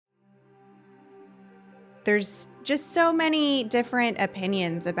There's just so many different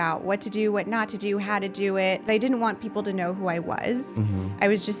opinions about what to do, what not to do, how to do it. I didn't want people to know who I was. I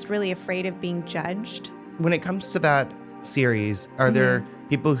was just really afraid of being judged. When it comes to that series, are there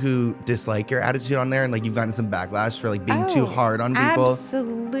people who dislike your attitude on there and like you've gotten some backlash for like being too hard on people?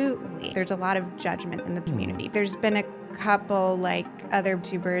 Absolutely. There's a lot of judgment in the community. There's been a couple like other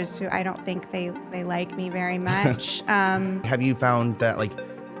YouTubers who I don't think they like me very much. Have you found that like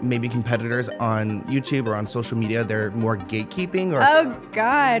maybe competitors on YouTube or on social media, they're more gatekeeping? Or Oh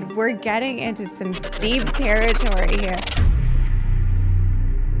God, we're getting into some deep territory here.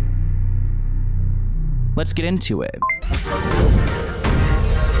 Let's get into it.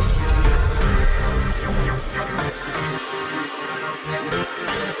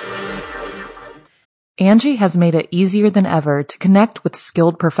 Angie has made it easier than ever to connect with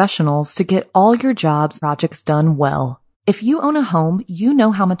skilled professionals to get all your jobs projects done well. If you own a home, you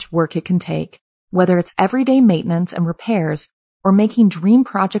know how much work it can take, whether it's everyday maintenance and repairs or making dream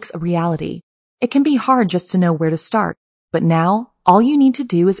projects a reality. It can be hard just to know where to start, but now all you need to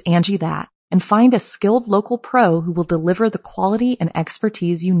do is Angie that and find a skilled local pro who will deliver the quality and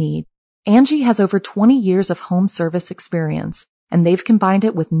expertise you need. Angie has over 20 years of home service experience, and they've combined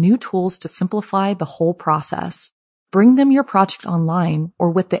it with new tools to simplify the whole process. Bring them your project online or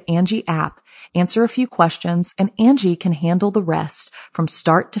with the Angie app, answer a few questions, and Angie can handle the rest from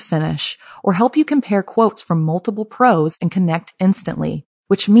start to finish or help you compare quotes from multiple pros and connect instantly,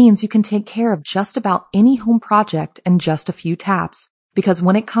 which means you can take care of just about any home project in just a few taps. Because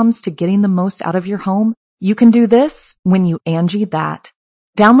when it comes to getting the most out of your home, you can do this when you Angie that.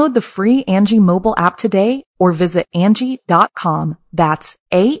 Download the free Angie mobile app today or visit Angie.com. That's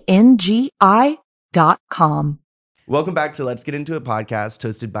ANGI.com. Welcome back to Let's Get Into It podcast,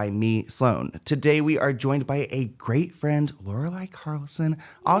 hosted by me, Sloan. Today we are joined by a great friend, Lorelai Carlson,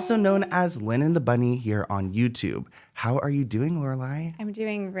 also known as Lennon the Bunny here on YouTube. How are you doing, Lorelai? I'm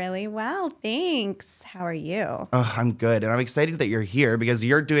doing really well, thanks. How are you? Oh, I'm good, and I'm excited that you're here because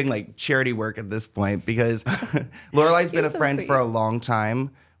you're doing like charity work at this point because Lorelai's been a friend sweet. for a long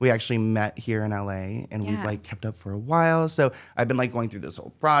time. We actually met here in LA and we've like kept up for a while. So I've been like going through this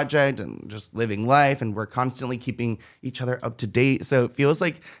whole project and just living life, and we're constantly keeping each other up to date. So it feels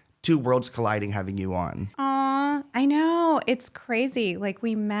like two worlds colliding having you on. Aw, I know. It's crazy. Like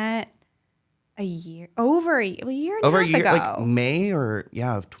we met over a year and a half ago. Like May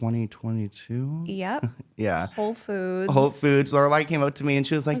of 2022. Yep. Yeah. Whole Foods. Lorelai came up to me and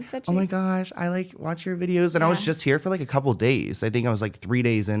she was like, "Oh my gosh, I like watch your videos." And I was just here for like a couple days. I think I was like 3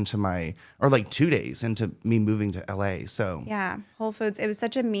 days into 2 days into me moving to LA. So yeah, Whole Foods. It was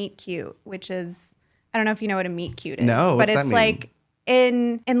such a meet cute, which is, I don't know if you know what a meet cute is. No, but what's that it's mean? like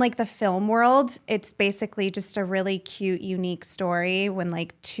in like the film world, it's basically just a really cute, unique story when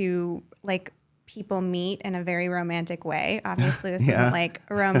like two like people meet in a very romantic way. Obviously, this isn't like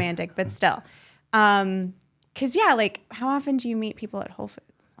romantic, but still. Because like how often do you meet people at Whole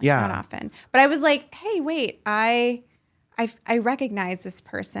Foods? Like, not often. But I was like, hey, wait, I recognize this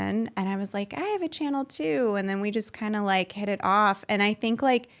person, and I was like, I have a channel too, and then we just kind of like hit it off. And I think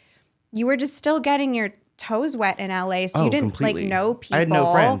like you were just still getting your toes wet in LA, so you didn't completely. like know people. I had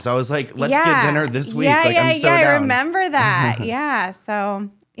no friends. I was like, let's get dinner this week. I'm so down. I remember that. Yeah, so.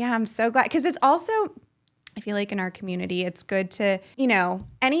 Yeah, I'm so glad, because it's also, I feel like in our community, it's good to,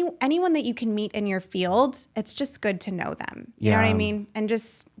 anyone that you can meet in your field, it's just good to know them. You know what I mean? And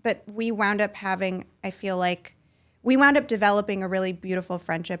but we wound up developing a really beautiful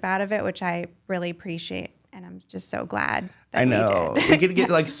friendship out of it, which I really appreciate. And I'm just so glad that I know. we did. We could get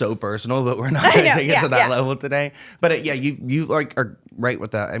like so personal, but we're not going to take it to that level today. But you like are right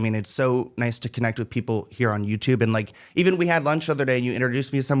with that. I mean, it's so nice to connect with people here on YouTube. And like, even we had lunch the other day and you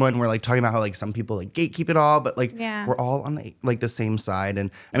introduced me to someone. We're like talking about how like some people like gatekeep it all, but like we're all on the same side.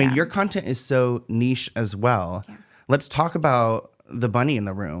 And I mean, your content is so niche as well. Yeah. Let's talk about the bunny in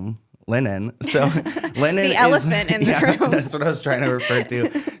the room. Lennon. So Lennon the elephant in the room. That's what I was trying to refer to.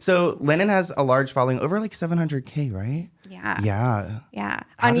 So Lennon has a large following, over like 700K, right? Yeah.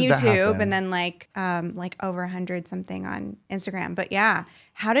 On YouTube, and then like over 100 something on Instagram. But yeah,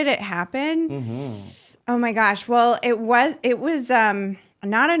 how did it happen? Mm-hmm. Oh my gosh. Well, it was not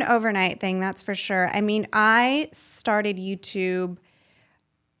an overnight thing, that's for sure. I mean, I started YouTube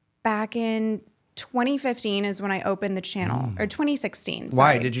back in 2015 is when I opened the channel, or 2016.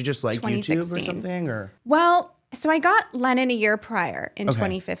 Why? Did you just like YouTube or something? Or well, so I got Lennon a year prior in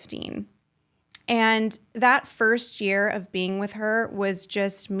 2015. And that first year of being with her was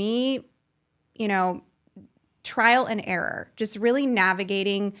just me, trial and error, just really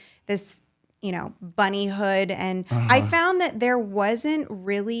navigating this, bunnyhood. And I found that there wasn't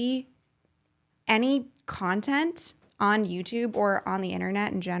really any content on YouTube or on the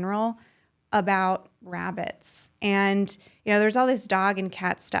internet in general about rabbits. And, there's all this dog and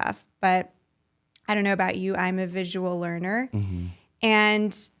cat stuff, but I don't know about you. I'm a visual learner. Mm-hmm.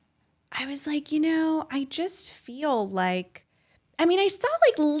 And I was like, I just feel like, I saw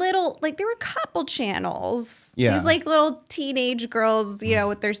there were a couple channels. Yeah. These little teenage girls,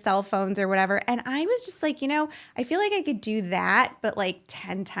 with their cell phones or whatever. And I was just like, I feel like I could do that, but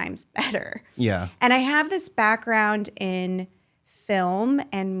 10 times better. Yeah. And I have this background in film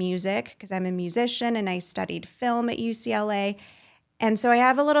and music because I'm a musician and I studied film at UCLA. And so I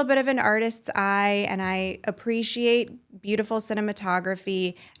have a little bit of an artist's eye and I appreciate beautiful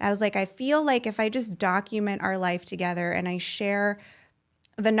cinematography. I was like, I feel like if I just document our life together and I share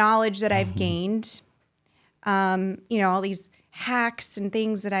the knowledge that I've gained, all these hacks and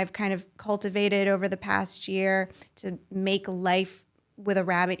things that I've kind of cultivated over the past year to make life with a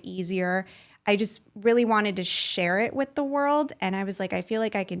rabbit easier, I just really wanted to share it with the world. And I was like, I feel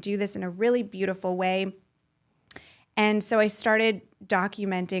like I can do this in a really beautiful way. And so I started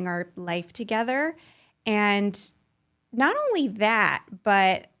documenting our life together. And not only that,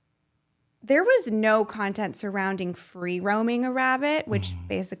 but there was no content surrounding free roaming a rabbit, which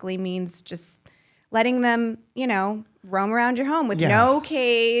basically means just letting them, roam around your home with no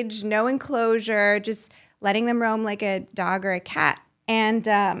cage, no enclosure, just letting them roam like a dog or a cat. And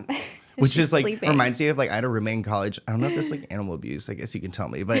which is reminds me of I had a roommate in college. I don't know if this is animal abuse. I guess you can tell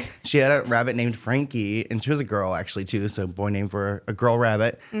me, but she had a rabbit named Frankie, and she was a girl actually too. So boy name for a girl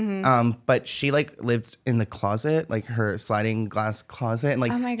rabbit. Mm-hmm. But she lived in the closet, her sliding glass closet, and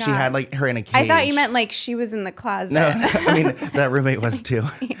oh my God. she had her in a cage. I thought you meant she was in the closet. No, that roommate was too.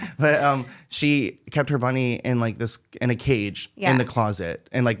 Yeah. But she kept her bunny in this in a cage in the closet,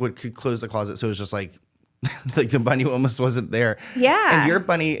 and could close the closet, so it was just the bunny almost wasn't there. Yeah. And your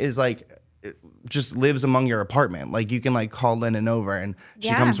bunny is just lives among your apartment. You can call Lennon over and she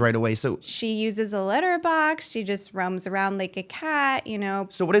comes right away. So she uses a litter box. She just roams around like a cat,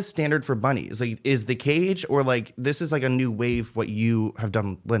 So what is standard for bunnies? Is the cage or this is a new wave what you have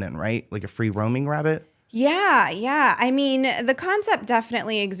done Lennon, right? A free roaming rabbit? Yeah. The concept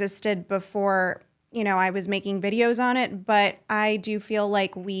definitely existed before, I was making videos on it, but I do feel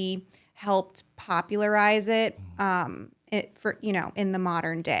like we helped popularize it, in the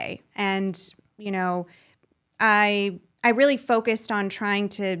modern day. And, I really focused on trying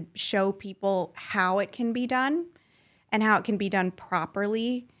to show people how it can be done and how it can be done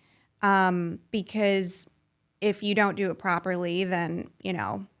properly. Because if you don't do it properly, then,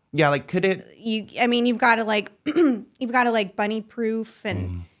 Yeah, could it? You've got to you've got to bunny proof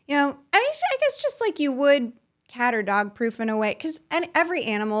and, I guess just you would cat or dog proof in a way, because every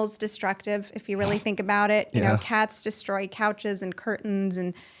animal is destructive if you really think about it. Cats destroy couches and curtains,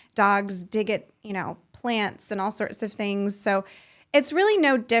 and dogs dig at plants and all sorts of things. So it's really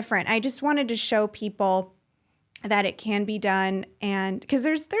no different. I just wanted to show people that it can be done, and because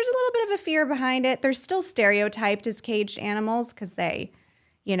there's a little bit of a fear behind it. They're still stereotyped as caged animals because they're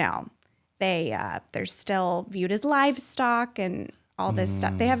still viewed as livestock and all this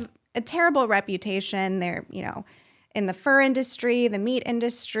stuff. They have a terrible reputation. They're, in the fur industry, the meat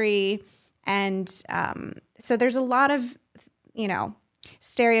industry. And so there's a lot of,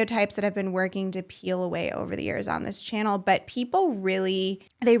 stereotypes that have been working to peel away over the years on this channel. But people really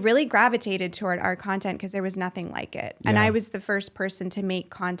gravitated toward our content because there was nothing like it. Yeah. And I was the first person to make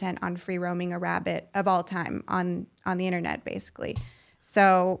content on free roaming a rabbit of all time on the internet, basically.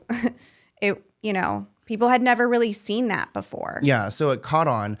 So people had never really seen that before. Yeah, so it caught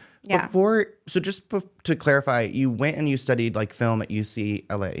on. Yeah. To clarify, you went and you studied film at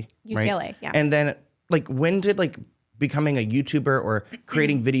UCLA, UCLA, right? Yeah. And then when did becoming a YouTuber or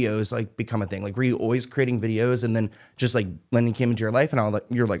creating videos become a thing? Were you always creating videos and then just Lennon came into your life and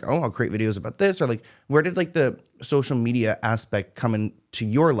you're oh, I'll create videos about this? Or where did the social media aspect come into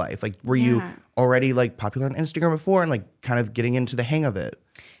your life? Were you already popular on Instagram before and kind of getting into the hang of it?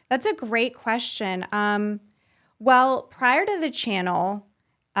 That's a great question. Well, prior to the channel,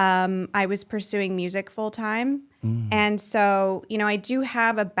 I was pursuing music full time. And so, I do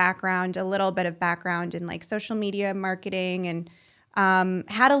have a little bit of background in social media marketing, and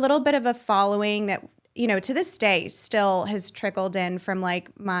had a little bit of a following that, to this day still has trickled in from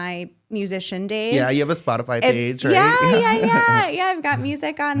my musician days. Yeah, you have a Spotify page, right? Yeah. I've got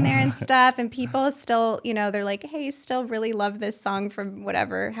music on there and stuff, and people still, they're like, hey, still really love this song from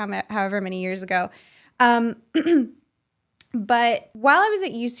however many years ago. But while I was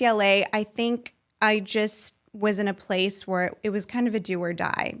at UCLA, I think I just was in a place where it was kind of a do or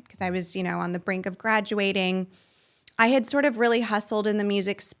die, because I was, on the brink of graduating. I had sort of really hustled in the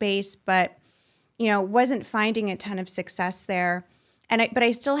music space, but, wasn't finding a ton of success there. But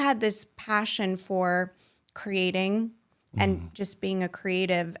I still had this passion for creating and just being a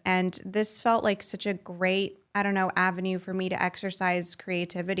creative. And this felt like such a great, avenue for me to exercise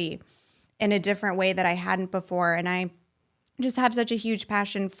creativity in a different way that I hadn't before. And I just have such a huge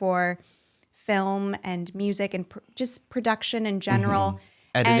passion for film and music and just production in general.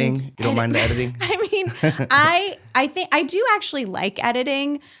 Editing? You don't mind the editing? I mean, I think I do actually like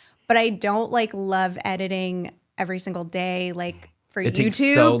editing, but I don't love editing every single day. For it YouTube.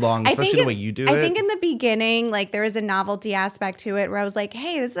 Takes so long, especially the way you do it. I think in the beginning, there was a novelty aspect to it where I was like,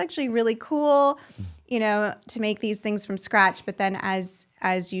 hey, this is actually really cool, to make these things from scratch. But then as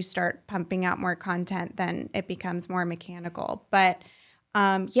you start pumping out more content, then it becomes more mechanical. But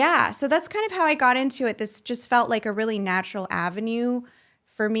so that's kind of how I got into it. This just felt like a really natural avenue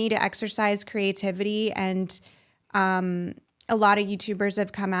for me to exercise creativity. And a lot of YouTubers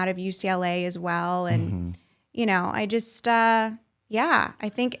have come out of UCLA as well. And, I just... I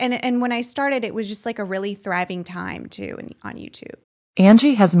think, and when I started, it was just a really thriving time too on YouTube.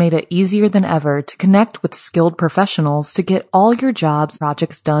 Angie has made it easier than ever to connect with skilled professionals to get all your jobs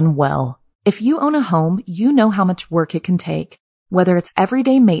projects done well. If you own a home, you know how much work it can take, whether it's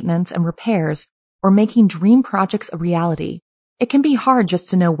everyday maintenance and repairs or making dream projects a reality. It can be hard just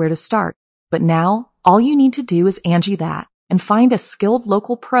to know where to start, but now all you need to do is Angie that and find a skilled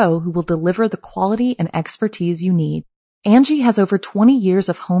local pro who will deliver the quality and expertise you need. Angie has over 20 years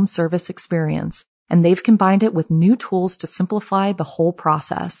of home service experience, and they've combined it with new tools to simplify the whole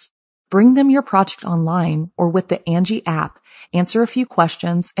process. Bring them your project online or with the Angie app, answer a few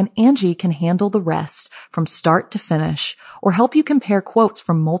questions, and Angie can handle the rest from start to finish, or help you compare quotes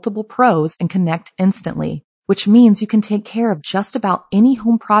from multiple pros and connect instantly, which means you can take care of just about any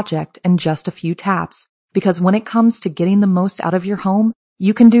home project in just a few taps. Because when it comes to getting the most out of your home,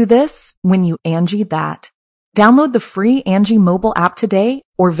 you can do this when you Angie that. Download the free Angie mobile app today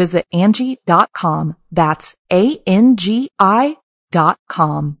or visit Angie.com. That's ANGI.com.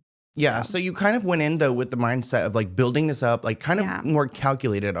 Yeah, so you kind of went in though with the mindset of building this up, kind of more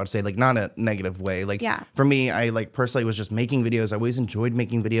calculated, I'd say, not a negative way. For me, I personally was just making videos. I always enjoyed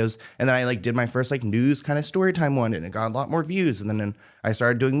making videos. And then I did my first news kind of story time one and it got a lot more views. And then I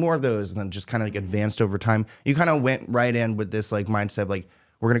started doing more of those and then just kind of advanced over time. You kind of went right in with this mindset of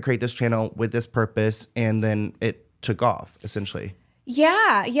we're going to create this channel with this purpose. And then it took off essentially.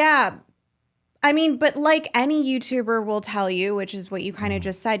 Yeah. I mean, but like any YouTuber will tell you, which is what you kind of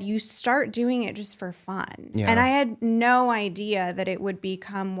just said, you start doing it just for fun. Yeah. And I had no idea that it would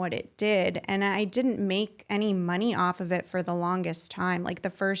become what it did. And I didn't make any money off of it for the longest time.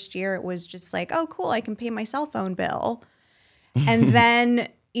 The first year it was just oh, cool, I can pay my cell phone bill. And then,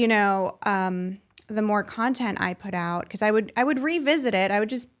 the more content I put out, because I would revisit it. I would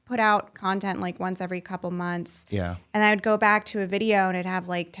just put out content once every couple months. Yeah. And I would go back to a video and it'd have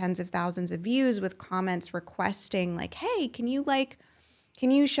tens of thousands of views with comments requesting hey, can you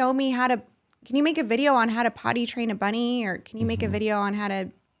show me can you make a video on how to potty train a bunny? Or can you make a video on how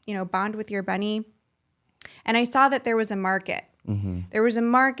to, bond with your bunny? And I saw that there was a market. There was a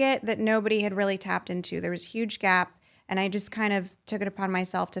market that nobody had really tapped into. There was a huge gap. And I just kind of took it upon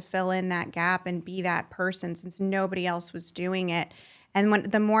myself to fill in that gap and be that person since nobody else was doing it. And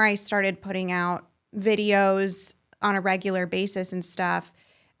the more I started putting out videos on a regular basis and stuff,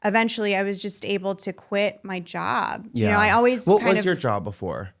 eventually I was just able to quit my job. Yeah. I always What was your job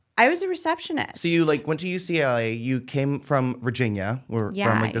before? I was a receptionist. So you went to UCLA, you came from Virginia, or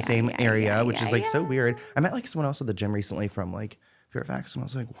from the same area, which is so weird. I met someone else at the gym recently from Fairfax, and I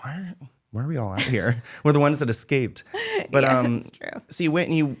was like, why are we all out here? We're the ones that escaped. But that's true. So you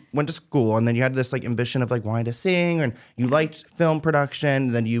went to school, and then you had this ambition of wanting to sing, and you liked film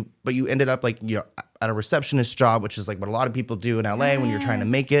production. But you ended up at a receptionist job, which is what a lot of people do in LA when you're trying to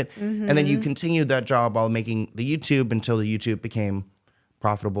make it. And then you continued that job while making the YouTube until the YouTube became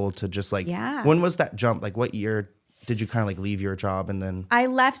profitable to just When was that jump? What year did you kind of leave your job and then? I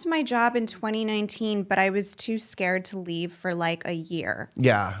left my job in 2019, but I was too scared to leave for a year.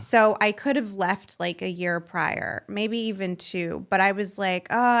 Yeah. So I could have left a year prior, maybe even 2. But I was oh,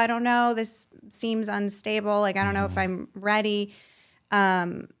 I don't know. This seems unstable. I don't know if I'm ready.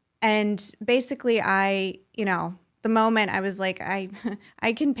 And basically the moment I was I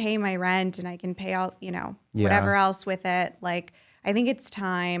can pay my rent and I can pay all, whatever else with it. I think it's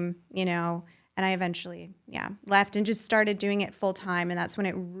time, and I eventually, left and just started doing it full time. And that's when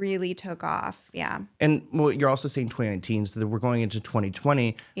it really took off. Yeah. And you're also saying 2019, so that we're going into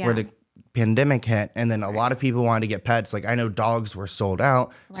 2020 where the pandemic hit. And then a lot of people wanted to get pets. I know dogs were sold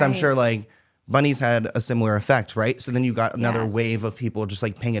out. So I'm sure bunnies had a similar effect, right? So then you got another Yes. wave of people just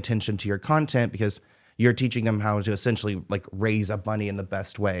like paying attention to your content because you're teaching them how to essentially like raise a bunny in the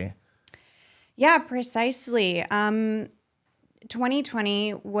best way. Yeah, precisely.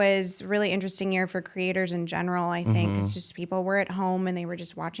 2020 was really interesting year for creators in general. I think it's just people were at home and they were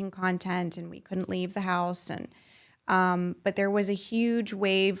just watching content and we couldn't leave the house. And but there was a huge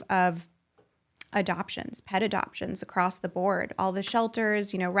wave of adoptions, pet adoptions across the board. All the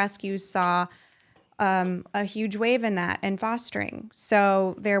shelters, rescues saw a huge wave in that and fostering.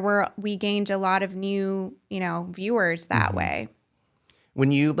 So we gained a lot of new, viewers that way.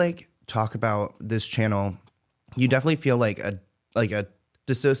 When you like talk about this channel, you definitely feel like a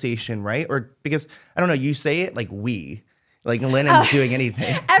dissociation, right? Or because I don't know, you say it like we, like Lennon's doing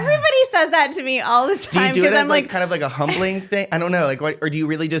anything. Everybody says that to me all the time. Do you do it as I'm like kind of like a humbling thing? I don't know, like what, or do you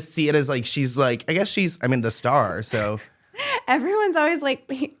really just see it as like she's like, I guess the star, so. Everyone's always like,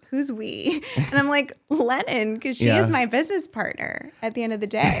 wait, who's we? And I'm like, Lennon, because she is my business partner at the end of the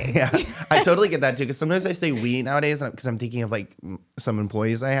day. Yeah, I totally get that too. Because sometimes I say we nowadays because I'm thinking of like some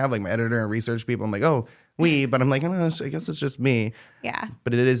employees I have, like my editor and research people. I'm like, oh, we. But I'm like, oh, I guess it's just me. Yeah.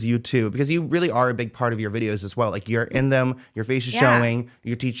 But it is you too. Because you really are a big part of your videos as well. Like you're in them, your face is showing,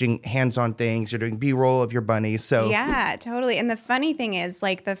 you're teaching hands-on things, you're doing B-roll of your bunny. So yeah, totally. And the funny thing is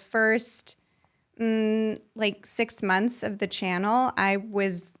like the first 6 months of the channel, I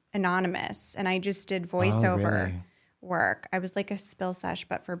was anonymous and I just did voiceover work. I was like a spill sesh,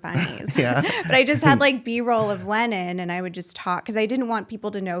 but for bunnies. But I just had like B-roll of Lennon and I would just talk because I didn't want people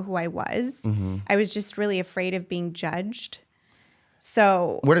to know who I was. I was just really afraid of being judged.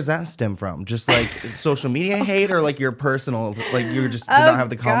 So where does that stem from? Just like social media hate or like your personal, like you just did not have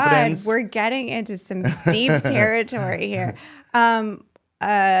the confidence? God, we're getting into some deep territory here.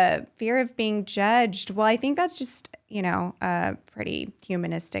 Fear of being judged. Well, I think that's just, a pretty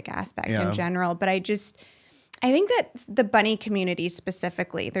humanistic aspect in general. But I think that the bunny community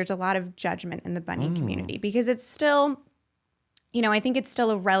specifically, there's a lot of judgment in the bunny community because it's still, I think it's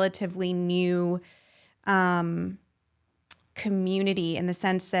still a relatively new community in the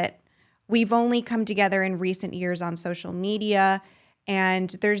sense that we've only come together in recent years on social media. And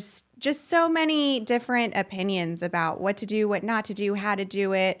there's just so many different opinions about what to do, what not to do, how to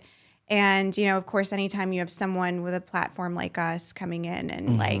do it. And, of course, anytime you have someone with a platform like us coming in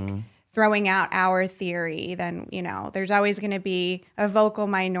and like throwing out our theory, then, there's always going to be a vocal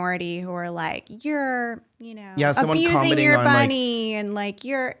minority who are like, you're, someone abusing commenting your on bunny and like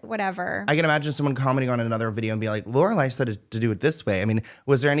you're whatever. I can imagine someone commenting on another video and be like, Lorelai said to do it this way. I mean,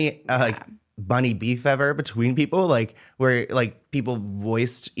 was there any bunny beef ever between people, like where like people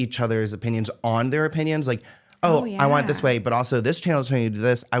voiced each other's opinions on their opinions, like I want it this way, but also this channel is telling you to do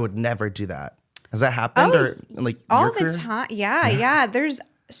this, I would never do that. Has that happened or like all the time? Yeah There's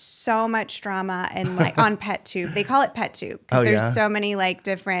so much drama and like on PetTube, they call it PetTube because there's so many like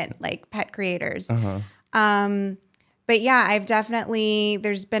different like pet creators. But yeah, I've definitely,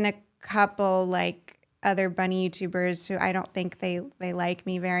 there's been a couple like other bunny YouTubers who I don't think they like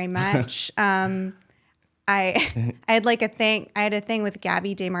me very much. I had like I had a thing with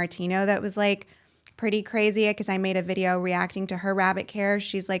Gabby DeMartino that was like pretty crazy because I made a video reacting to her rabbit care.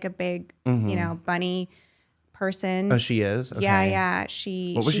 She's like a big, bunny person. Oh, she is? Okay. Yeah.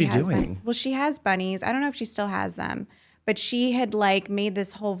 What was she doing? Well, she has bunnies. I don't know if she still has them, but she had like made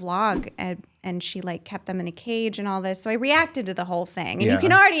this whole vlog and she like kept them in a cage and all this. So I reacted to the whole thing and you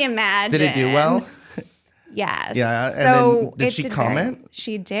can already imagine. Did it do well? Yes. Yeah. And so then did she comment?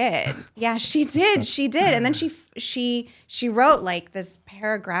 She did. Yeah, she did. She did. And then she wrote like this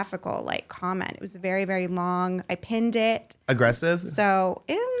paragraphical like comment. It was very, very long. I pinned it. Aggressive? So,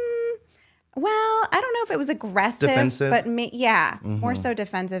 well, I don't know if it was aggressive. Defensive? But more so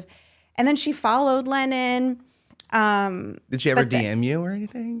defensive. And then she followed Lennon. Did she ever DM you or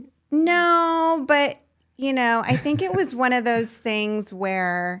anything? No, but I think it was one of those things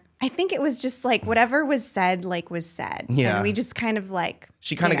where I think it was just like whatever was said, like was said. Yeah. And we just kind of like.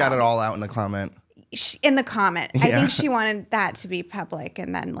 She kind of got it all out in the comment. I think she wanted that to be public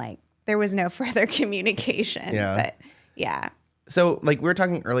and then like there was no further communication. Yeah. But yeah. So like we were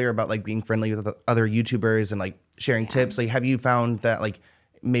talking earlier about like being friendly with other YouTubers and like sharing tips. Like have you found that like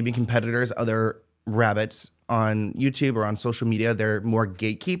maybe competitors, other rabbits on YouTube or on social media, they're more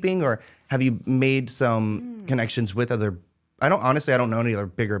gatekeeping, or have you made some connections with other? I don't know any other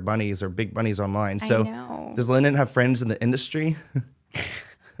bigger bunnies or big bunnies online. So does Lennon have friends in the industry?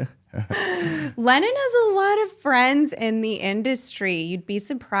 Lennon has a lot of friends in the industry. You'd be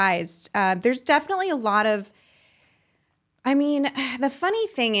surprised. There's definitely a lot of I mean, the funny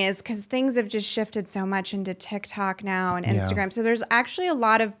thing is, because things have just shifted so much into TikTok now and Instagram. Yeah. So there's actually a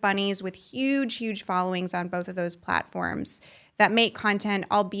lot of bunnies with huge, huge followings on both of those platforms that make content,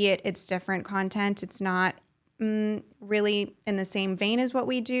 albeit it's different content. It's not really in the same vein as what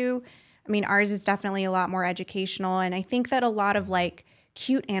we do. I mean, ours is definitely a lot more educational. And I think that a lot of like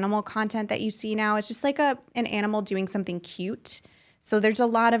cute animal content that you see now, it's just like an animal doing something cute. So there's a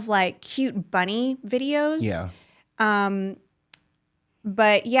lot of like cute bunny videos. Yeah.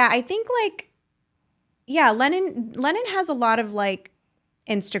 But yeah, I think like, yeah, Lennon has a lot of like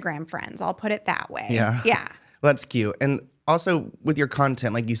Instagram friends. I'll put it that way. Yeah. Yeah. Well, that's cute. And also with your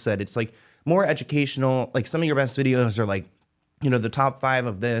content, like you said, it's like more educational. Like some of your best videos are like, the top 5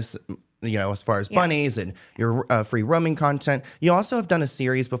 of this, as far as bunnies and your free roaming content. You also have done a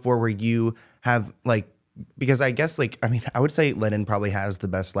series before where you have like, because I guess like, I mean, I would say Lennon probably has the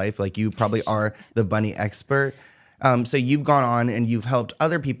best life. Like you probably are the bunny expert. So you've gone on and you've helped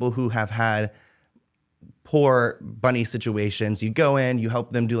other people who have had poor bunny situations. You go in, you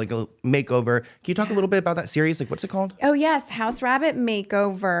help them do like a makeover. Can you talk a little bit about that series? Like what's it called? Oh yes, House Rabbit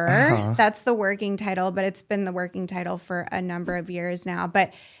Makeover. Uh-huh. That's the working title, but it's been the working title for a number of years now.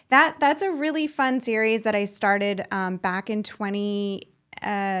 But that's a really fun series that I started back in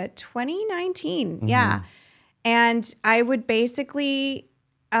 2019. Mm-hmm. Yeah. And I would basically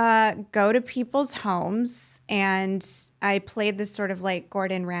go to people's homes, and I played this sort of like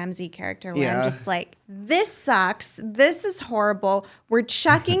Gordon Ramsay character where I'm just like, this sucks. This is horrible. We're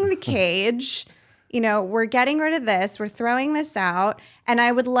chucking the cage. We're getting rid of this. We're throwing this out. And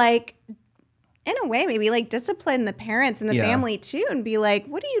I would like, in a way, maybe like discipline the parents and the family too, and be like,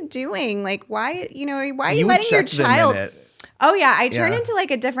 what are you doing? Like, why are you letting your child? Oh yeah. I turn into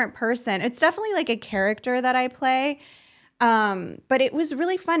like a different person. It's definitely like a character that I play. But it was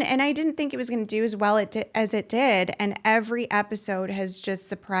really fun, and I didn't think it was going to do as well as it did. And every episode has just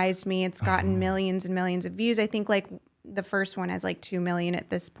surprised me. It's gotten millions and millions of views. I think like the first one has like 2 million at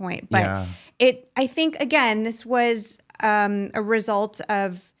this point. But I think again, this was a result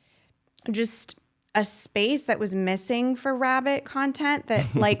of just a space that was missing for rabbit content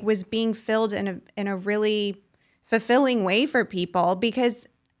that like was being filled in a really fulfilling way for people, because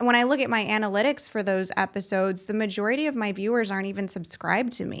when I look at my analytics for those episodes, the majority of my viewers aren't even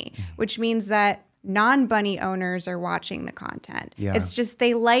subscribed to me, which means that non-bunny owners are watching the content. Yeah. It's just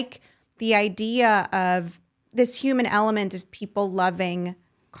they like the idea of this human element of people loving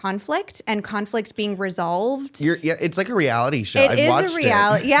conflict and conflict being resolved. It's like a reality show. It is a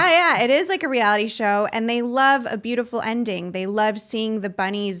reality. Yeah. It is like a reality show, and they love a beautiful ending. They love seeing the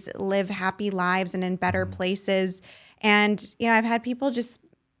bunnies live happy lives and in better places. And, I've had people just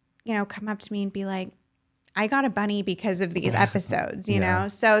come up to me and be like, I got a bunny because of these episodes, you know?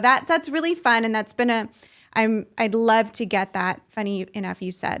 So that's really fun. And that's been I'd love to get that, funny enough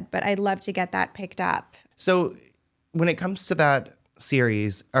you said, but I'd love to get that picked up. So when it comes to that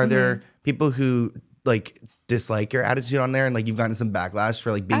series, are there people who like dislike your attitude on there, and like you've gotten some backlash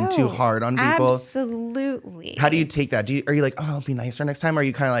for like being too hard on people? Absolutely. How do you take that? Are you like, oh, I'll be nicer next time? Or are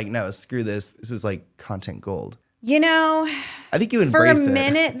you kind of like, no, screw this. This is like content gold. I think you embrace it. For a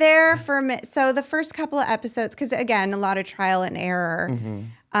minute there, so the first couple of episodes, because again, a lot of trial and error.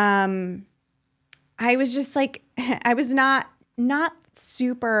 Mm-hmm. I was just like, I was not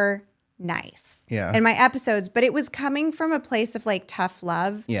super nice in my episodes, but it was coming from a place of like tough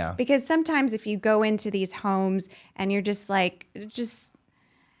love. Yeah. Because sometimes if you go into these homes and you're just like,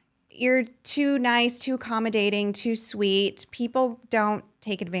 you're too nice, too accommodating, too sweet, people don't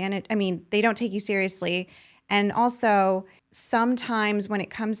take advantage. I mean, they don't take you seriously. And also, sometimes when it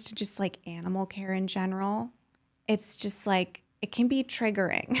comes to just like animal care in general, it's just like, it can be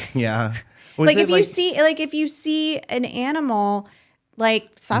triggering. Yeah. Like if you see an animal like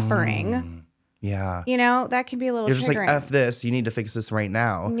suffering, that can be a little triggering. You're just like, F this, you need to fix this right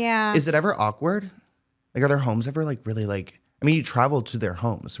now. Yeah. Is it ever awkward? Like, are their homes ever like really like, I mean, you travel to their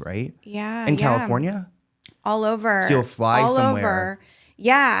homes, right? Yeah. In California? All over. So you'll fly somewhere. Over.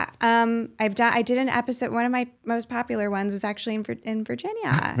 Yeah, I did an episode. One of my most popular ones was actually in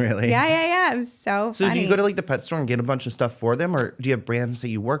Virginia. Really? Yeah. It was so funny. So do you go to like the pet store and get a bunch of stuff for them, or do you have brands that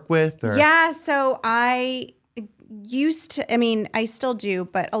you work with? Or? Yeah, so I used to. I mean, I still do,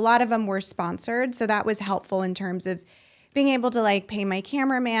 but a lot of them were sponsored, so that was helpful in terms of being able to like pay my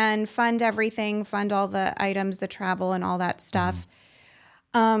cameraman, fund everything, fund all the items, the travel, and all that stuff.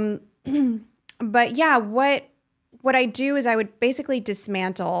 But yeah, what I do is I would basically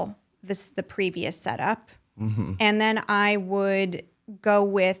dismantle the previous setup, and then I would go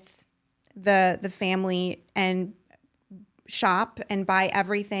with the family and shop and buy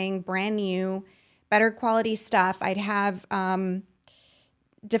everything brand new, better quality stuff. I'd have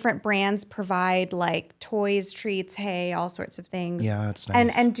different brands provide like toys, treats, hay, all sorts of things. Yeah, that's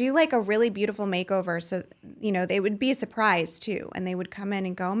nice. And do like a really beautiful makeover. So, they would be a surprise too. And they would come in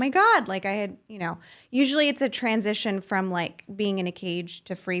and go, oh my God, like I had, usually it's a transition from like being in a cage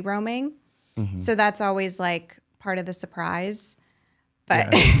to free roaming. Mm-hmm. So that's always like part of the surprise.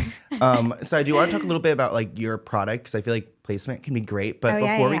 But so I do want to talk a little bit about like your product, because I feel like placement can be great. But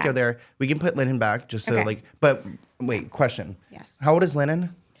before we go there, we can put Lennon back just so but wait, question. Yes. How old is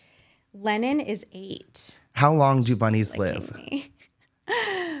Lennon? Lennon is 8. How long do bunnies live?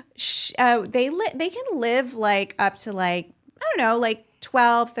 They can live like up to like, I don't know, like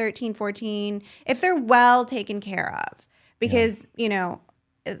 12, 13, 14, if they're well taken care of, because,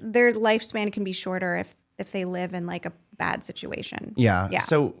 their lifespan can be shorter if they live in like a bad situation. Yeah.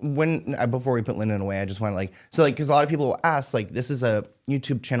 So before we put Lennon away, I just want to because a lot of people will ask, like, this is a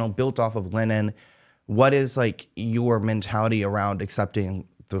YouTube channel built off of Lennon. What is like your mentality around accepting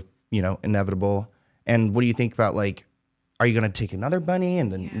the, inevitable? And what do you think about like, are you going to take another bunny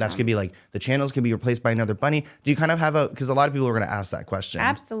and then that's going to be like the channel's going to be replaced by another bunny? Do you kind of have because a lot of people are going to ask that question.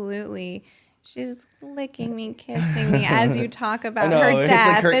 Absolutely. She's licking me, kissing me as you talk about her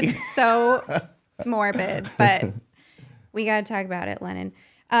death. It's so morbid, but we got to talk about it, Lennon.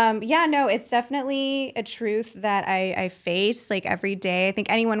 It's definitely a truth that I face like every day. I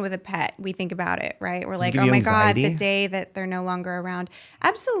think anyone with a pet, we think about it, right? We're like, oh my God, the day that they're no longer around.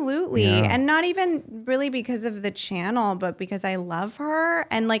 Absolutely. Yeah. And not even really because of the channel, but because I love her.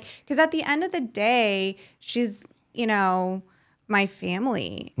 And like, because at the end of the day, she's, my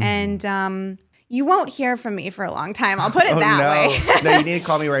family. Mm-hmm. And, you won't hear from me for a long time. I'll put it that way. No, you need to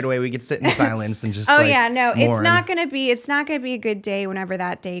call me right away. We could sit in silence and just mourn. It's not gonna be a good day whenever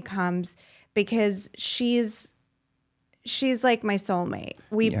that day comes, because she's like my soulmate.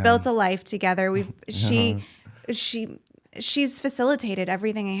 We've built a life together. She's facilitated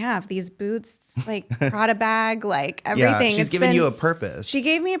everything I have. These boots, like Prada bag, like everything. Yeah, she's given you a purpose. She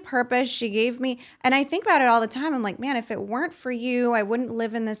gave me a purpose. And I think about it all the time. I'm like, man, if it weren't for you, I wouldn't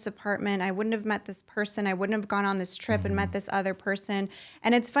live in this apartment. I wouldn't have met this person. I wouldn't have gone on this trip and met this other person.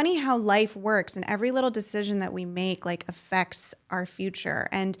 And it's funny how life works, and every little decision that we make like affects our future.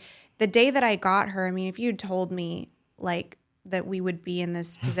 And the day that I got her, I mean, if you'd told me like that we would be in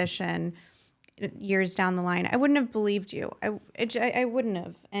this position years down the line, I wouldn't have believed you. I wouldn't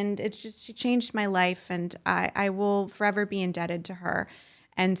have. And it's just, she changed my life, and I will forever be indebted to her.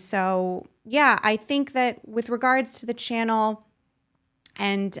 And so, I think that with regards to the channel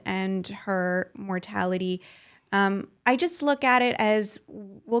and her mortality, I just look at it as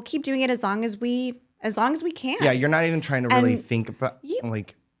we'll keep doing it as long as we can. Yeah, you're not even trying to really think about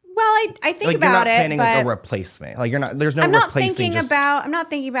like. Well, I think like about it, you're not planning like a replacement. Like you're not. There's no replacing. I'm not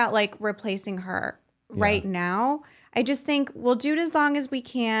thinking about like replacing her right now. I just think we'll do it as long as we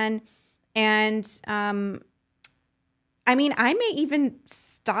can, and I mean, I may even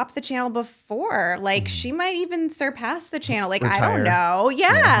stop the channel before. Like she might even surpass the channel. Like retire. I don't know.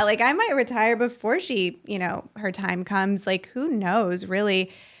 Yeah, like I might retire before she, her time comes. Like who knows,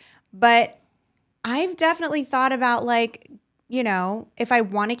 really? But I've definitely thought about like, if I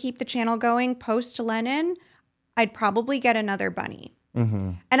want to keep the channel going post Lennon, I'd probably get another bunny.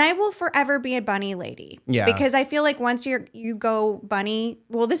 Mm-hmm. And I will forever be a bunny lady. Yeah. Because I feel like once you go bunny,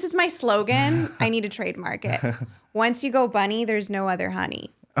 well, this is my slogan. I need to trademark it. Once you go bunny, there's no other honey.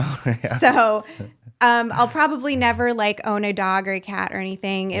 Oh, yeah. So I'll probably never like own a dog or a cat or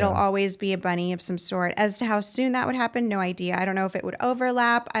anything. It'll always be a bunny of some sort. As to how soon that would happen, no idea. I don't know if it would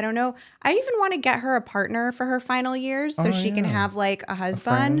overlap. I don't know. I even want to get her a partner for her final years so she can have like a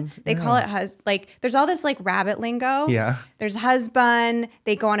husband. They call it like there's all this like rabbit lingo. Yeah. There's husband.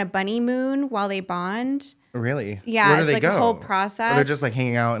 They go on a bunny moon while they bond. Really? Yeah, where do it's they like go? a whole process. Or they're just like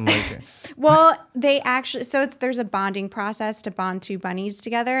hanging out and like. Well, they actually there's a bonding process to bond two bunnies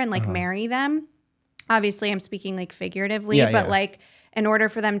together and like marry them. Obviously, I'm speaking like figuratively, but like in order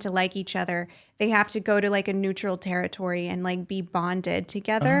for them to like each other, they have to go to like a neutral territory and like be bonded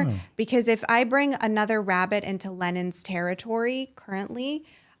together. Oh. Because if I bring another rabbit into Lennon's territory currently,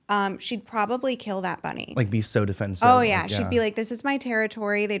 she'd probably kill that bunny. Like be so defensive. Oh yeah, she'd be like, "This is my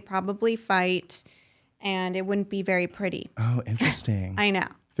territory." They'd probably fight, and it wouldn't be very pretty. Oh, interesting. I know.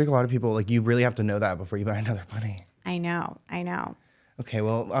 I think a lot of people like you really have to know that before you buy another bunny. I know. Okay,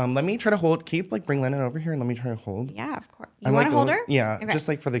 well, let me try to hold. Can you like bring Lennon over here and let me try to hold? Yeah, of course. You want to hold her? Yeah, okay. Just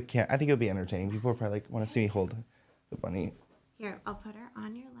like for the cat. I think it would be entertaining. People probably like want to see me hold the bunny. Here, I'll put her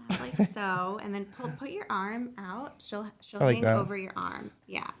on your lap like so, and then put your arm out. She'll hang over your arm.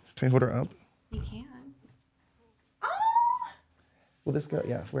 Yeah. Can I hold her up? You can. Oh. Will this go?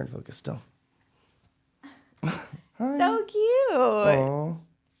 Yeah, we're in focus still. So cute. Aww.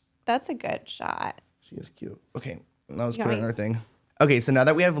 That's a good shot. She is cute. Okay, now let's put in our thing. Okay, so now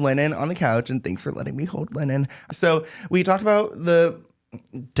that we have Lennon on the couch, and thanks for letting me hold Lennon. So we talked about the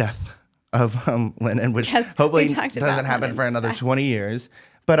death of Lennon, which hopefully doesn't happen for another 20 years.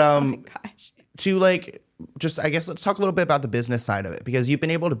 But oh my gosh. To like, just I guess let's talk a little bit about the business side of it, because you've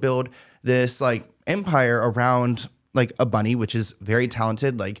been able to build this like empire around like a bunny, which is very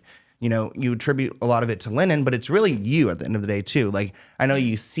talented. Like, you know, you attribute a lot of it to Lennon, but it's really you at the end of the day too. Like, I know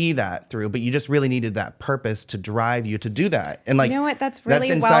you see that through, but you just really needed that purpose to drive you to do that. And like, you know what? That's really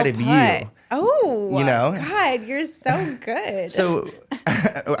inside of you. Oh, you know, God, you're so good. So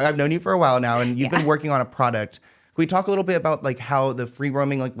I've known you for a while now, and you've been working on a product. Can we talk a little bit about like how the free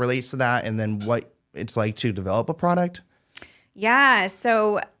roaming like relates to that, and then what it's like to develop a product? Yeah.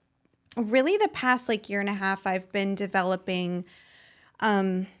 So really the past like year and a half, I've been developing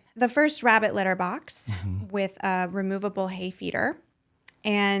the first rabbit litter box with a removable hay feeder.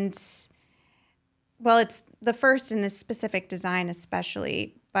 And well, it's the first in this specific design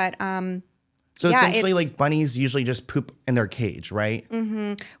especially, but so essentially like bunnies usually just poop in their cage, right?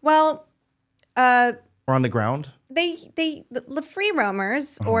 Mm-hmm. Well, or on the ground? The free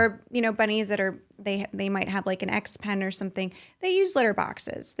roamers or, you know, bunnies that are, they might have like an X pen or something. They use litter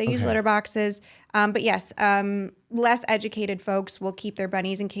boxes. But yes, less educated folks will keep their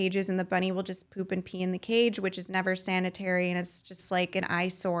bunnies in cages, and the bunny will just poop and pee in the cage, which is never sanitary. And it's just like an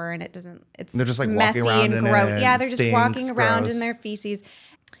eyesore, and they're just like messy walking around and gross. Yeah. They're just walking around in their feces.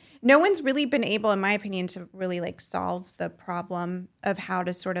 No one's really been able, in my opinion, to really like solve the problem of how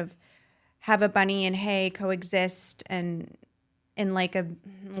to sort of have a bunny and hay coexist and in like a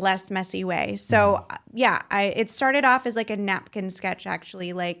less messy way. So it started off as like a napkin sketch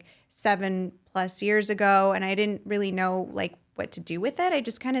actually like 7+ years ago. And I didn't really know like what to do with it. I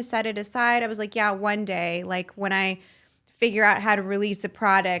just kind of set it aside. I was like, yeah, one day, like when I figure out how to release a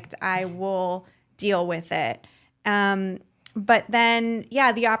product, I will deal with it. But then,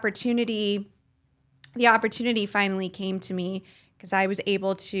 the opportunity finally came to me because I was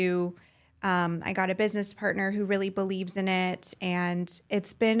able to, I got a business partner who really believes in it. And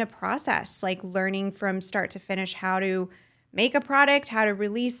it's been a process, like learning from start to finish how to make a product, how to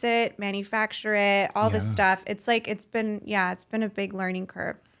release it, manufacture it, all this stuff. It's like, it's been a big learning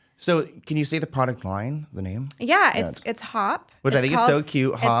curve. So can you say the product line, the name? Yeah, it's Hop. Which I think is so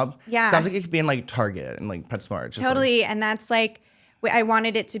cute, Hop. Yeah. Sounds like it could be in like Target and like PetSmart. Totally, and that's like, I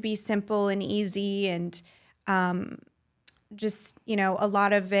wanted it to be simple and easy and just, you know, a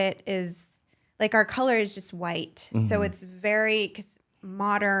lot of it is, like our color is just white. Mm-hmm. So it's very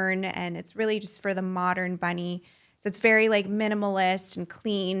modern and it's really just for the modern bunny. So it's very like minimalist and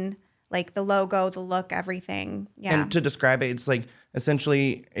clean, like the logo, the look, everything. Yeah. And to describe it, it's like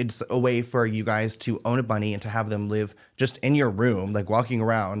essentially it's a way for you guys to own a bunny and to have them live just in your room, like walking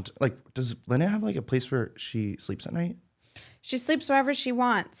around. Like, does Lynette have like a place where she sleeps at night? She sleeps wherever she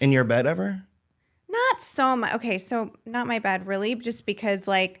wants. In your bed ever? Not so much. Okay, so not my bed really, just because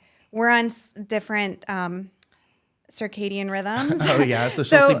like we're on different circadian rhythms. Oh yeah, so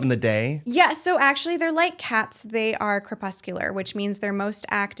she'll sleep in the day? Yeah, so actually they're like cats. They are crepuscular, which means they're most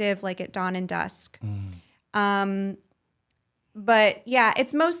active like at dawn and dusk. But yeah,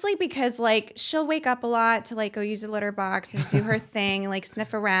 it's mostly because like she'll wake up a lot to like go use a litter box and do her thing and like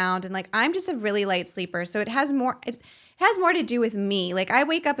sniff around, and like I'm just a really light sleeper, so it has more to do with me. Like I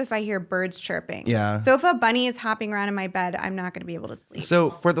wake up if I hear birds chirping. Yeah. So if a bunny is hopping around in my bed, I'm not going to be able to sleep. So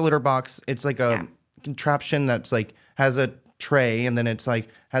for the litter box, it's like a contraption that's like has a tray, and then it's like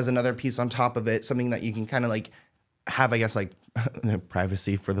has another piece on top of it, something that you can kind of like have, I guess, like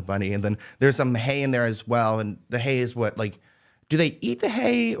privacy for the bunny. And then there's some hay in there as well. And the hay is what, like, do they eat the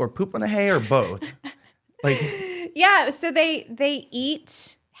hay or poop on the hay or both? Like, yeah, so they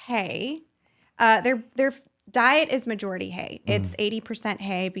eat hay. Their diet is majority hay. It's 80%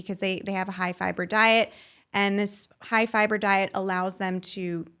 hay because they have a high fiber diet, and this high fiber diet allows them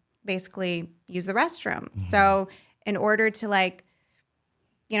to basically use the restroom. So in order to like,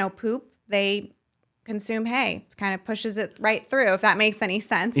 you know, poop, they consume hay. It kind of pushes it right through, if that makes any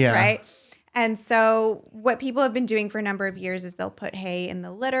sense, right? And so what people have been doing for a number of years is they'll put hay in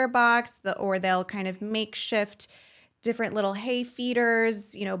the litter box, or they'll kind of makeshift different little hay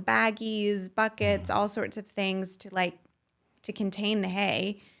feeders, you know, baggies, buckets, all sorts of things to contain the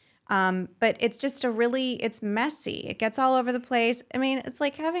hay. But it's just it's messy. It gets all over the place. I mean, it's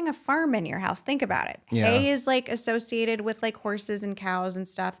like having a farm in your house. Think about it. Yeah. Hay is like associated with like horses and cows and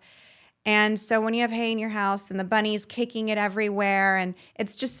stuff. And so when you have hay in your house and the bunny's kicking it everywhere, and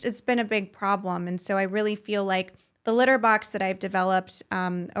it's been a big problem. And so I really feel like the litter box that I've developed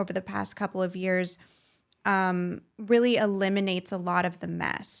over the past couple of years really eliminates a lot of the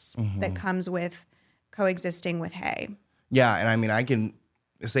mess that comes with coexisting with hay. Yeah, and I mean, I can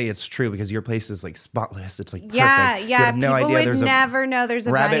say it's true because your place is like spotless. It's like perfect. Yeah. You have no People idea would never know there's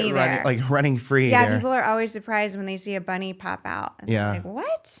a bunny there. Running free. Yeah, there. people are always surprised when they see a bunny pop out. And they're like,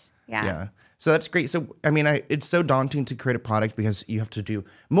 what? Yeah. So that's great. So, I mean, it's so daunting to create a product because you have to do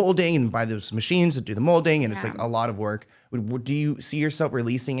molding and buy those machines to do the molding. And it's like a lot of work. Do you see yourself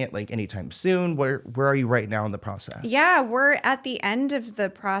releasing it like anytime soon? Where are you right now in the process? Yeah, we're at the end of the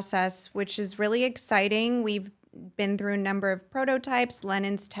process, which is really exciting. We've been through a number of prototypes.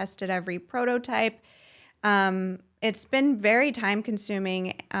 Lennon's tested every prototype. It's been very time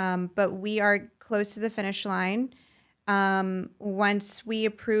consuming, but we are close to the finish line. Once we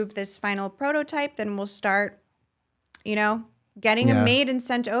approve this final prototype, then we'll start, getting them made and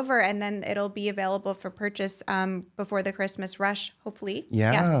sent over, and then it'll be available for purchase before the Christmas rush, hopefully.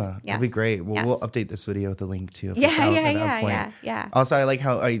 Yeah, yes. That'd be great. Well, we'll update this video with the link too. Yeah. Also, I like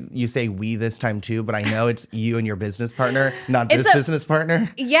how you say we this time too, but I know it's you and your business partner, not this business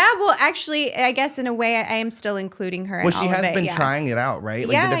partner. Yeah, well, actually, I guess in a way, I am still including her. Well, she has been trying it out, right?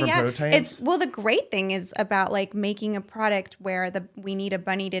 Like the different prototypes. The great thing is about like making a product where we need a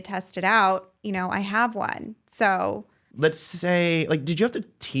bunny to test it out. I have one, so. Let's say, like, did you have to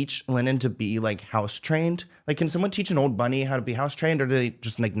teach Lennon to be like house trained? Like, can someone teach an old bunny how to be house trained, or do they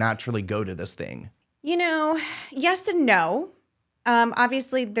just like naturally go to this thing? Yes and no.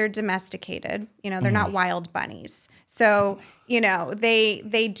 Obviously, they're domesticated. They're not wild bunnies. So,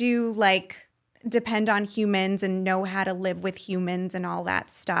 they do like depend on humans and know how to live with humans and all that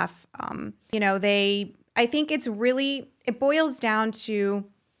stuff. I think it boils down to,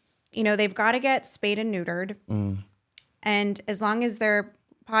 they've got to get spayed and neutered. And as long as they're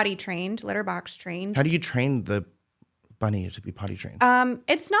potty trained, litter box trained. How do you train the bunny to be potty trained?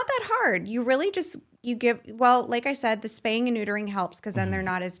 It's not that hard. You really just, like I said, the spaying and neutering helps because then they're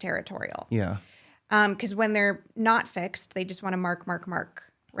not as territorial. Yeah. Because when they're not fixed, they just want to mark,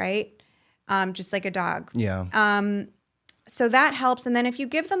 right? Just like a dog. Yeah. So that helps. And then if you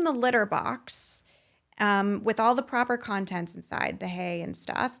give them the litter box with all the proper contents inside, the hay and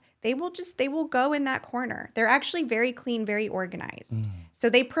stuff, they will go in that corner. They're actually very clean, very organized. So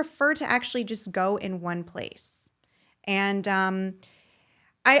they prefer to actually just go in one place. And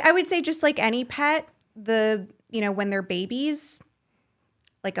I would say just like any pet, when they're babies,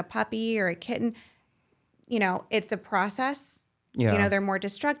 like a puppy or a kitten, it's a process. Yeah. They're more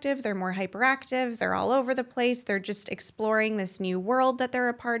destructive. They're more hyperactive. They're all over the place. They're just exploring this new world that they're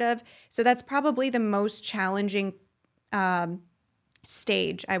a part of. So that's probably the most challenging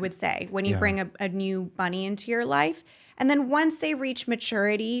stage, I would say, when you bring a new bunny into your life. And then once they reach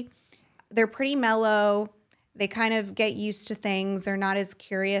maturity, they're pretty mellow. They kind of get used to things. They're not as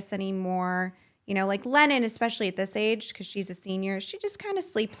curious anymore. Like Lennon, especially at this age, because she's a senior, she just kind of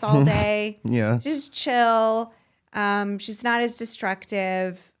sleeps all day. Yeah. She's chill. She's not as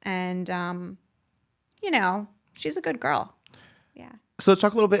destructive. And, she's a good girl. Yeah. So let's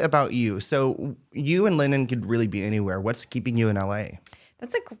talk a little bit about you. So you and Lennon could really be anywhere. What's keeping you in LA?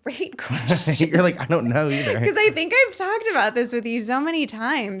 That's a great question. You're like, I don't know either. Because I think I've talked about this with you so many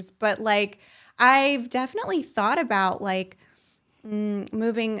times. But like, I've definitely thought about like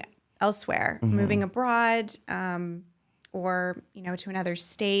moving elsewhere, moving abroad, or, to another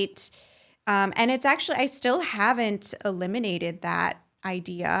state. And it's actually, I still haven't eliminated that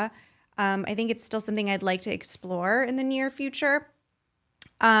idea. I think it's still something I'd like to explore in the near future.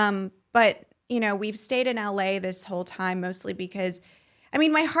 But, we've stayed in LA this whole time, mostly because,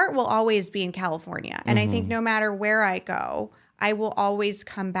 my heart will always be in California. And I think no matter where I go, I will always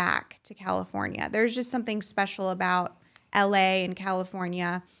come back to California. There's just something special about LA and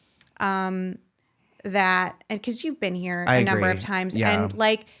California, that, and because you've been here a number of times, and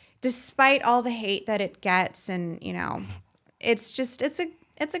like, despite all the hate that it gets, and,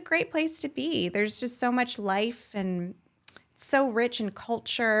 it's a great place to be. There's just so much life and so rich in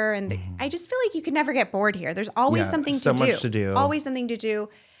culture, and I just feel like you can never get bored here. There's always something to do. So much to do. Always something to do.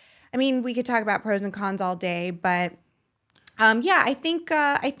 We could talk about pros and cons all day, but I think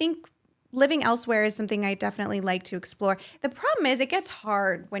living elsewhere is something I definitely like to explore. The problem is it gets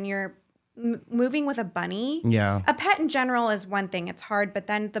hard when you're moving with a bunny. Yeah. A pet in general is one thing. It's hard, but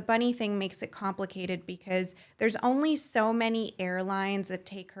then the bunny thing makes it complicated because there's only so many airlines that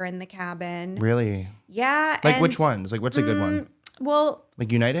take her in the cabin. Really? Yeah. Like which ones? Like what's a good one? Well,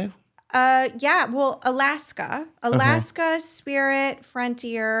 like United? Alaska, Spirit,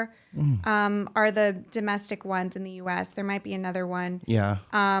 Frontier, are the domestic ones in the U.S. There might be another one. Yeah.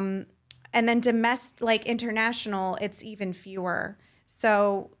 And then international, it's even fewer.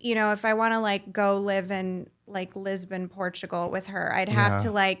 So, you know, if I want to like go live in like Lisbon, Portugal with her, I'd have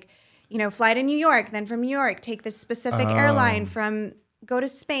to like, you know, fly to New York, then from New York, take this specific airline go to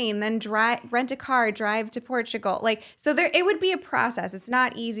Spain, then rent a car, drive to Portugal. Like, so it would be a process. It's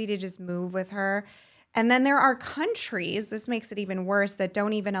not easy to just move with her. And then there are countries, this makes it even worse, that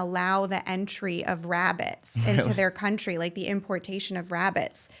don't even allow the entry of rabbits into their country, like the importation of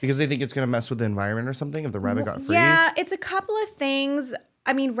rabbits. Because they think it's going to mess with the environment or something if the rabbit got free? Yeah, it's a couple of things.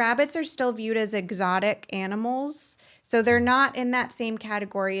 I mean, rabbits are still viewed as exotic animals. So they're not in that same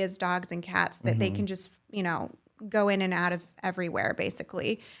category as dogs and cats that they can just, you know, go in and out of everywhere,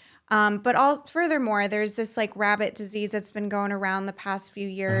 basically. But furthermore, there's this like rabbit disease that's been going around the past few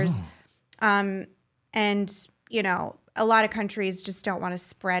years. And, you know, a lot of countries just don't want to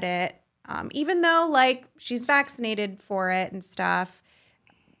spread it. Even though, like, she's vaccinated for it and stuff,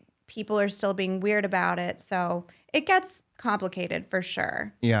 people are still being weird about it. So it gets complicated for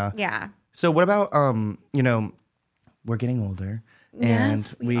sure. Yeah. Yeah. So what about, you know, we're getting older. And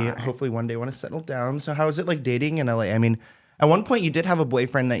Yes, we hopefully one day want to settle down. So how is it like dating in LA? I mean, at one point you did have a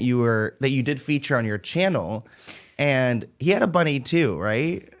boyfriend that you did feature on your channel. And he had a bunny too,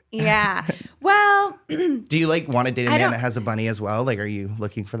 right? Yeah. Well, do you like want to date a man that has a bunny as well? Like, are you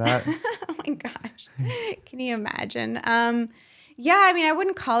looking for that? Oh my gosh. Can you imagine? Yeah, I mean, I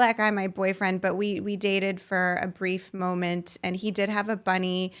wouldn't call that guy my boyfriend, but we dated for a brief moment and he did have a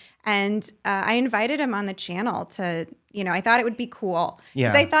bunny and I invited him on the channel to, you know, I thought it would be cool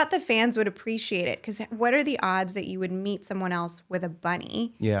because I thought the fans would appreciate it because what are the odds that you would meet someone else with a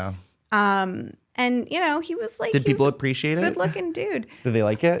bunny? Yeah. And, you know, he was like, did people appreciate it? Good looking dude. Did they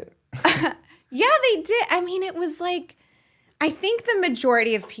like it? Yeah, they did. I mean, it was like, I think the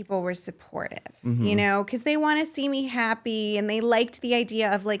majority of people were supportive, you know, because they want to see me happy and they liked the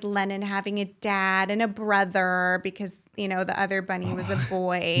idea of like Lennon having a dad and a brother because, you know, the other bunny was a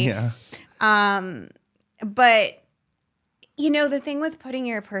boy. Yeah. But, you know, the thing with putting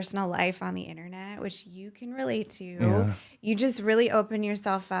your personal life on the internet, which you can relate to, you just really open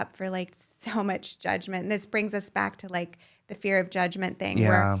yourself up for like so much judgment. And this brings us back to like the fear of judgment thing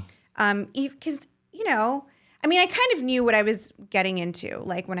where, because, you know, I mean, I kind of knew what I was getting into,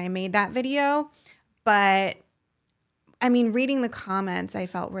 like when I made that video, but I mean, reading the comments, I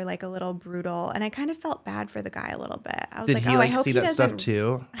felt were like a little brutal, and I kind of felt bad for the guy a little bit. I was Did like, he I like hope see he that stuff doesn't-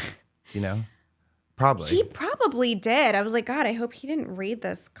 too? You know, probably. He probably did. I was like, God, I hope he didn't read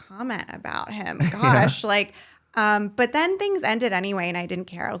this comment about him. Gosh, like, but then things ended anyway, and I didn't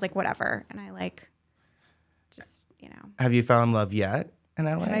care. I was like, whatever, and I like, just you know. Have you found love yet? In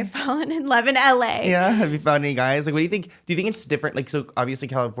LA? Have I fallen in love in LA? Yeah. Have you found any guys? Like, what do you think? Do you think it's different? Like, so obviously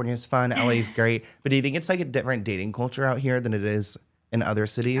California is fun. LA is great. But do you think it's like a different dating culture out here than it is in other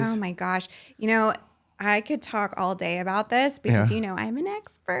cities? Oh my gosh. You know, I could talk all day about this because, you know, I'm an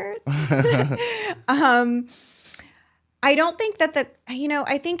expert. I don't think that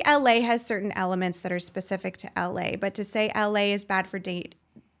I think LA has certain elements that are specific to LA, but to say LA is bad for dating,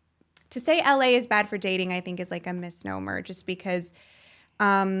 I think is like a misnomer just because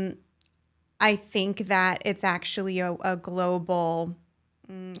I think that it's actually a global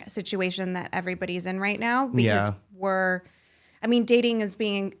situation that everybody's in right now because dating is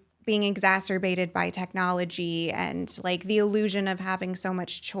being exacerbated by technology and like the illusion of having so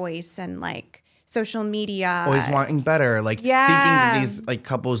much choice and like social media. Always wanting better. Like thinking that these like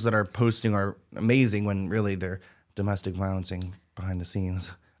couples that are posting are amazing when really they're domestic violencing behind the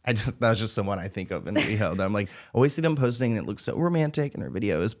scenes. That was just someone I think of in the video. That I'm like, I always see them posting and it looks so romantic in their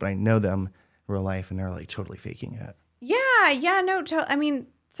videos, but I know them in real life and they're like totally faking it. I mean,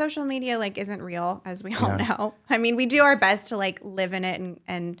 social media like isn't real, as we all know. I mean, we do our best to like live in it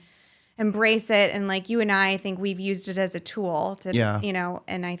and embrace it. And like you and I think we've used it as a tool to, you know,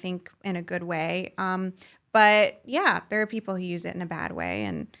 and I think in a good way. But yeah, there are people who use it in a bad way.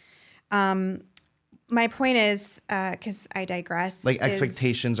 And my point is, because I digress. Like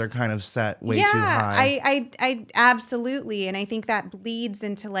expectations are kind of set way too high. I absolutely. And I think that bleeds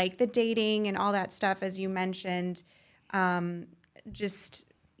into like the dating and all that stuff, as you mentioned. Just,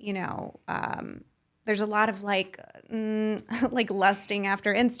 you know, there's a lot of like lusting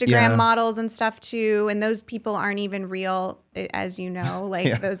after Instagram models and stuff too. And those people aren't even real, as you know,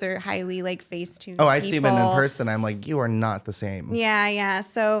 like those are highly like face-tuned I see them in person. I'm like, you are not the same. Yeah.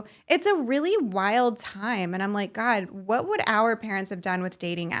 So it's a really wild time. And I'm like, God, what would our parents have done with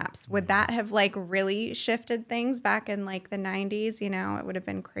dating apps? Would that have like really shifted things back in like the 90s? You know, it would have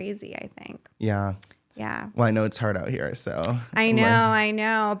been crazy, I think. Yeah. Yeah. Well, I know it's hard out here, so. I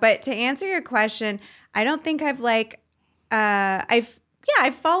know. But to answer your question, I don't think I've like, I've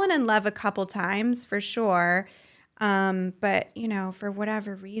fallen in love a couple times for sure. But, for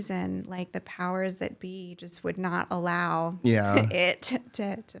whatever reason, like the powers that be just would not allow it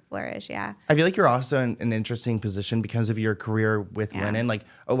to flourish. Yeah. I feel like you're also in an interesting position because of your career with linen. Like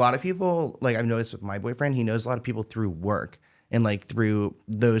a lot of people, like I've noticed with my boyfriend, he knows a lot of people through work and like through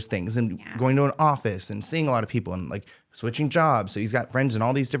those things and going to an office and seeing a lot of people and like switching jobs. So he's got friends in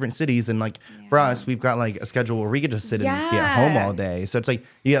all these different cities. And like for us, we've got like a schedule where we get to sit and be at home all day. So it's like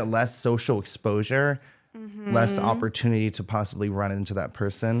you get less social exposure. Less opportunity to possibly run into that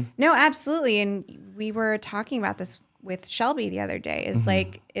person. No, absolutely. And we were talking about this with Shelby the other day. Is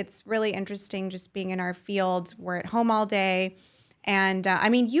like, it's really interesting just being in our field. We're at home all day. And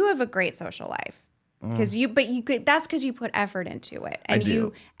you have a great social life because that's because you put effort into it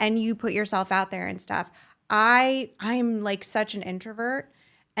and you put yourself out there and stuff. I'm like such an introvert.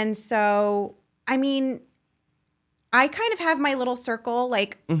 And so, I kind of have my little circle,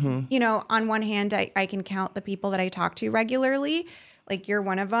 like, on one hand, I can count the people that I talk to regularly. Like you're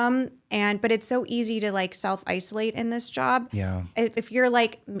one of them. But it's so easy to like self-isolate in this job. Yeah. If you're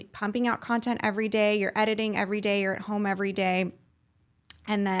like pumping out content every day, you're editing every day, you're at home every day.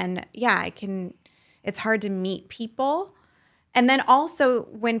 And then, it's hard to meet people. And then also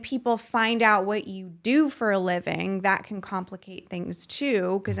when people find out what you do for a living, that can complicate things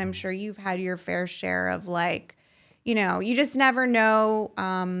too. Because I'm sure you've had your fair share of like, you just never know,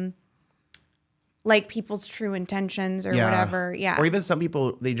 like people's true intentions or whatever. Yeah. Or even some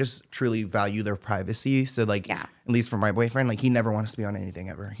people, they just truly value their privacy. So like, at least for my boyfriend, like he never wants to be on anything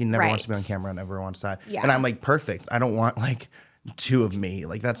ever. He never wants to be on camera, never wants that. Yeah. And I'm like, perfect. I don't want like two of me.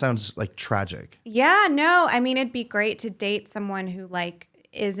 Like that sounds like tragic. Yeah, no. It'd be great to date someone who like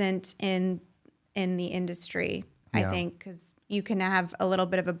isn't in the industry, I think, because you can have a little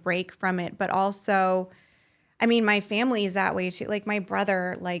bit of a break from it, but also my family is that way too. Like my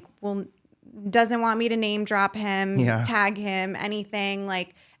brother, like doesn't want me to name drop him, tag him, anything.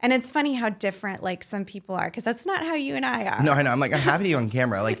 Like, and it's funny how different like some people are because that's not how you and I are. No, I know. I'm like, I'm happy to be on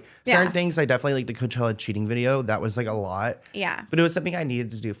camera. Like certain things, I definitely like the Coachella cheating video. That was like a lot. Yeah. But it was something I needed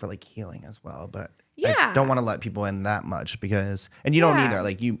to do for like healing as well. But I don't want to let people in that much because, and you don't either.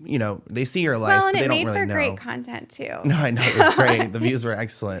 Like they see your life, but they don't really know. Well, and it made for great content too. No, I know. It was great. The views were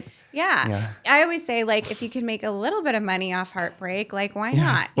excellent. Yeah. I always say, like, if you can make a little bit of money off heartbreak, like, why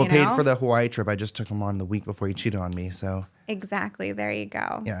not? Well, paid for the Hawaii trip. I just took him on the week before he cheated on me. So exactly. There you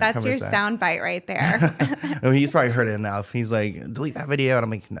go. Yeah, that's your sound bite right there. He's probably heard it enough. He's like, delete that video. And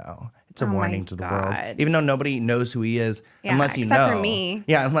I'm like, no. It's a warning to the world. Even though nobody knows who he is unless you know. Except for me.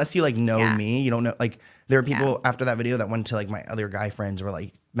 Yeah, unless you, like, know me. You don't know. Like, there are people after that video that went to, like, my other guy friends who were,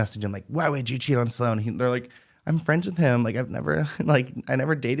 like, messaging, like, why would you cheat on Sloan? They're like, I'm friends with him. Like I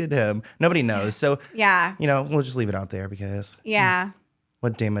never dated him. Nobody knows. So we'll just leave it out there because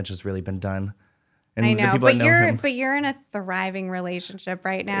what damage has really been done? And I know, but you're in a thriving relationship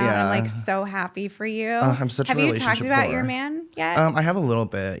right now. Yeah. I'm like so happy for you. I'm such a relationship. Have you talked about your man yet? I have a little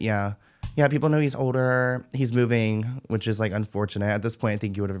bit. Yeah. Yeah. People know he's older. He's moving, which is like unfortunate. At this point, I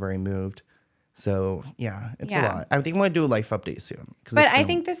think he would have already moved. So it's a lot. I think I'm going to do a life update soon. But I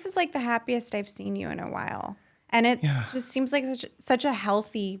think this is like the happiest I've seen you in a while. And it just seems like such a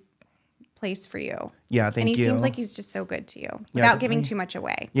healthy place for you. Yeah, thank you. And he seems like he's just so good to you without giving too much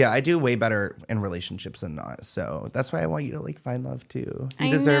away. Yeah, I do way better in relationships than not. So that's why I want you to like find love too. You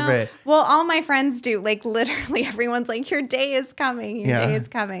deserve it. Well, all my friends do. Like literally everyone's like, your day is coming. Your day is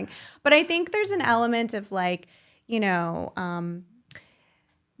coming. But I think there's an element of like,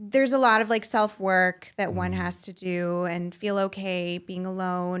 there's a lot of like self-work that one has to do and feel okay being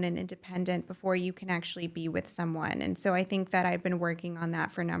alone and independent before you can actually be with someone. And so I think that I've been working on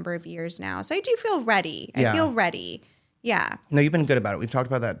that for a number of years now. So I do feel ready. I feel ready. Yeah. No, you've been good about it. We've talked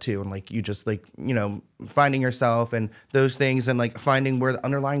about that too. And like you just like, finding yourself and those things and like finding where the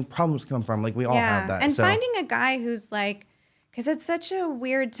underlying problems come from. Like we all have that. And finding a guy who's like, because it's such a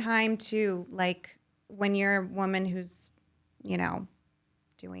weird time too, like when you're a woman who's,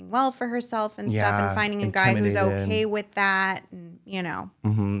 doing well for herself and stuff and finding a guy who's okay with that and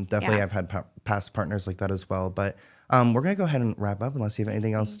definitely I've had past partners like that as well, but we're gonna go ahead and wrap up unless you have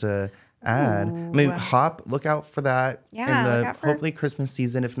anything else to add. Look out for that in the hopefully Christmas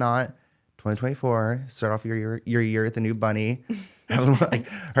season, if not 2024. Start off your year with a new bunny.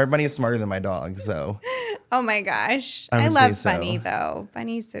 Her bunny is smarter than my dog, so oh my gosh. I love Bunny though.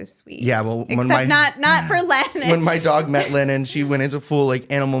 Bunny's so sweet. Yeah, well, except not for Lennon. When my dog met Lennon, she went into full like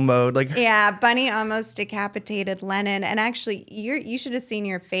animal mode. Like Bunny almost decapitated Lennon, and actually, you should have seen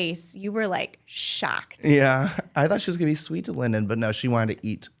your face. You were like shocked. Yeah, I thought she was gonna be sweet to Lennon, but no, she wanted to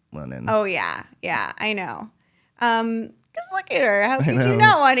eat Lennon. Oh yeah, I know. Because look at her. How could you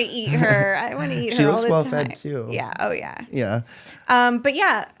not want to eat her? I want to eat her all the time. She looks well fed too. Yeah. Oh yeah. Yeah. But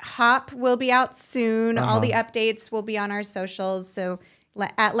yeah, Hop will be out soon. All the updates will be on our socials. So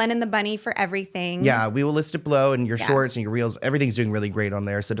at Len and the Bunny for everything. Yeah, we will list it below, and your shorts and your reels. Everything's doing really great on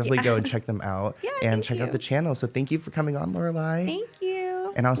there. So definitely go and check them out and check out the channel. So thank you for coming on, Lorelai. Thank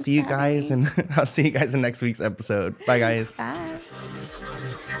you. And I'll see you guys in next week's episode. Bye, guys. Bye.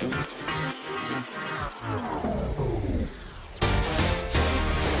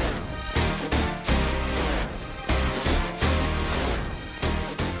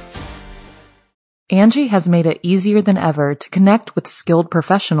 Angie has made it easier than ever to connect with skilled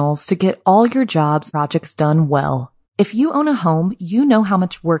professionals to get all your jobs projects done well. If you own a home, you know how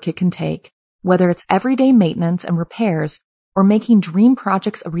much work it can take, whether it's everyday maintenance and repairs or making dream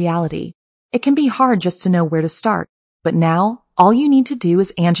projects a reality. It can be hard just to know where to start, but now all you need to do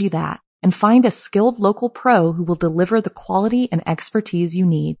is Angie that and find a skilled local pro who will deliver the quality and expertise you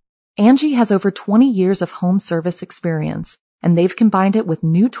need. Angie has over 20 years of home service experience, and they've combined it with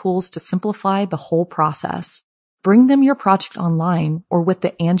new tools to simplify the whole process. Bring them your project online or with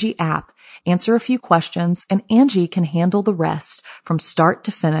the Angie app, answer a few questions, and Angie can handle the rest from start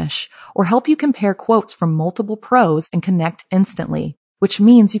to finish or help you compare quotes from multiple pros and connect instantly, which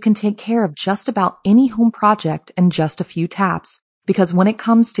means you can take care of just about any home project in just a few taps. Because when it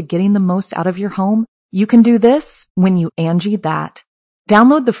comes to getting the most out of your home, you can do this when you Angie that.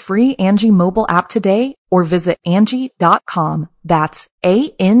 Download the free Angie mobile app today or visit Angie.com. That's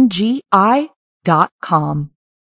ANGI.com.